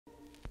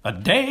A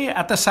day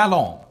at the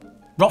salon,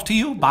 brought to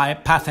you by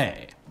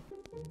Pathé.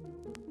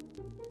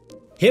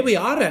 Here we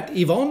are at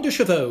Yvon de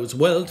Chauveau's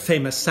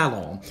world-famous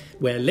salon,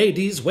 where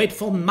ladies wait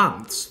for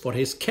months for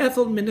his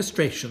careful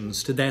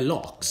ministrations to their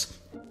locks.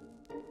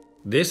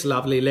 This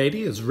lovely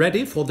lady is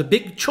ready for the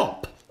big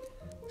chop.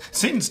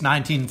 Since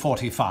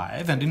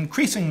 1945, an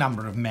increasing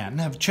number of men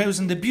have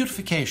chosen the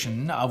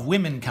beautification of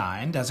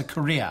womankind as a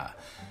career.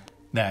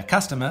 Their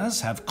customers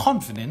have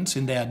confidence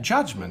in their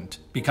judgment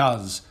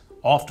because,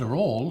 after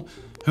all,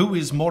 who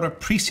is more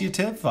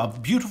appreciative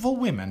of beautiful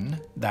women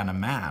than a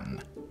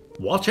man?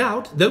 Watch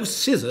out, those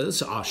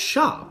scissors are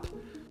sharp.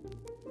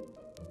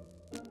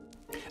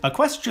 A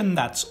question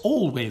that's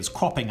always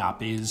cropping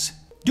up is,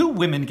 do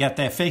women get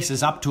their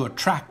faces up to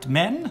attract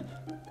men,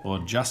 or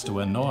just to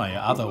annoy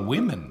other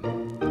women?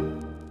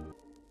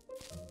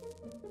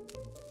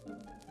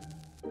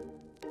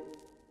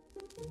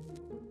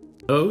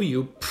 Oh,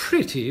 you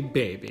pretty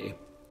baby.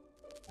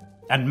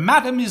 And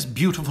Madam is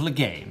beautiful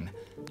again.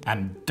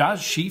 And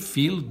does she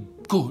feel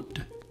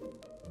good?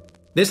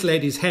 This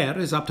lady's hair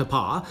is up to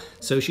par,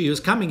 so she is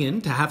coming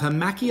in to have her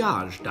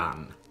maquillage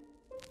done.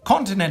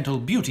 Continental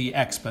beauty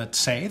experts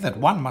say that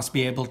one must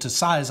be able to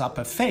size up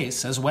a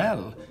face as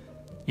well.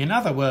 In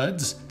other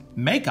words,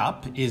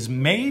 makeup is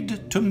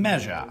made to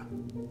measure.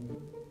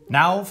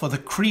 Now for the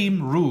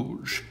cream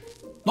rouge.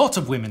 Lots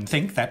of women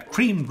think that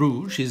cream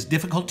rouge is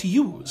difficult to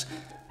use,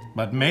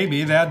 but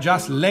maybe they're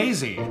just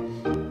lazy.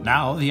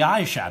 Now the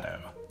eyeshadow.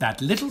 That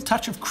little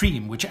touch of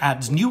cream which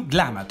adds new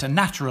glamour to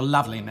natural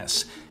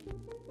loveliness.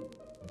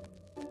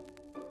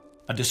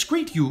 A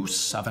discreet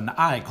use of an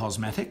eye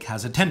cosmetic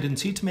has a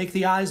tendency to make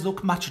the eyes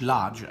look much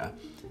larger,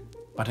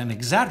 but an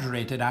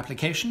exaggerated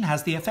application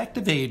has the effect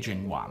of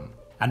aging one.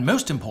 And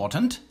most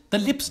important, the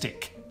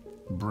lipstick.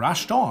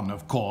 Brushed on,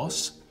 of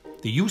course.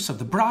 The use of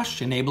the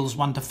brush enables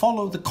one to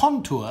follow the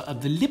contour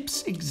of the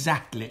lips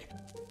exactly.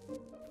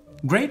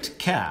 Great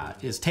care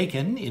is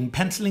taken in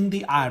penciling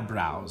the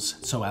eyebrows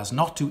so as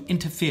not to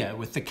interfere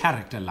with the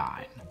character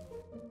line.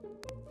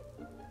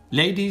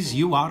 Ladies,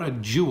 you are a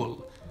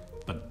jewel,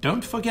 but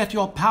don't forget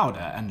your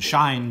powder and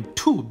shine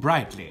too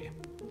brightly.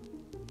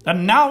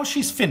 And now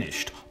she's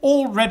finished,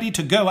 all ready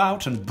to go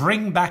out and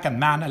bring back a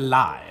man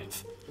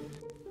alive.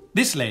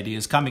 This lady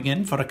is coming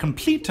in for a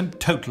complete and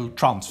total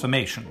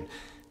transformation.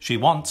 She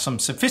wants some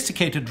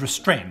sophisticated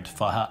restraint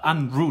for her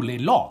unruly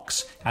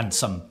locks and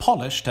some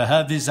polish to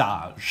her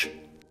visage.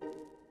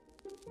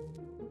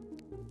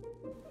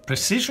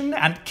 Precision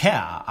and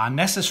care are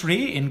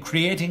necessary in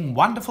creating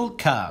wonderful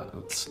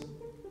curls.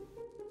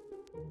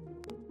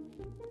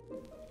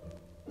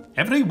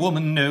 Every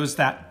woman knows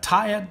that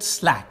tired,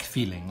 slack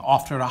feeling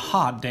after a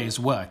hard day's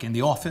work in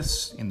the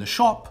office, in the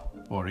shop,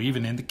 or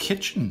even in the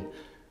kitchen.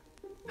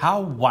 How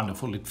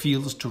wonderful it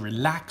feels to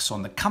relax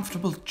on the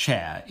comfortable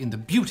chair in the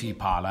beauty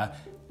parlor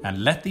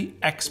and let the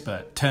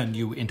expert turn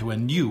you into a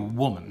new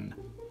woman.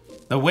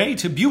 The way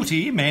to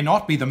beauty may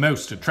not be the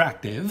most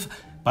attractive,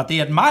 but the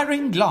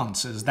admiring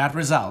glances that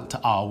result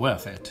are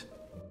worth it.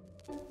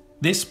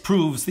 This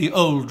proves the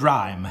old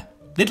rhyme.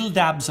 Little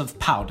dabs of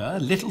powder,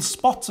 little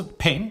spots of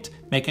paint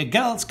make a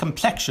girl's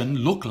complexion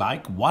look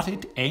like what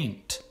it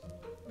ain't.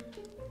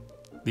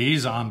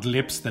 These aren't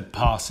lips that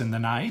pass in the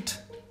night.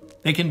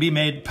 They can be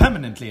made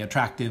permanently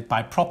attractive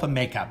by proper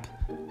makeup.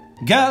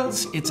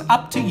 Girls, it's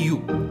up to you.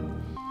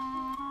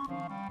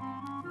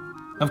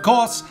 Of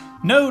course,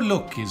 no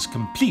look is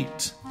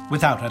complete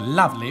without a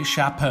lovely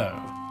chapeau.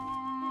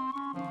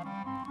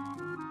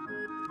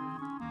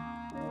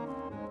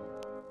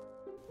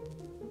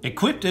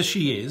 Equipped as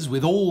she is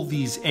with all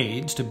these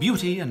aids to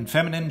beauty and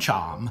feminine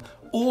charm,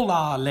 all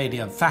our Lady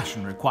of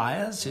Fashion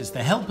requires is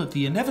the help of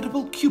the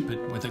inevitable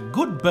Cupid with a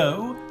good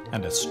bow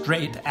and a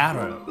straight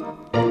arrow.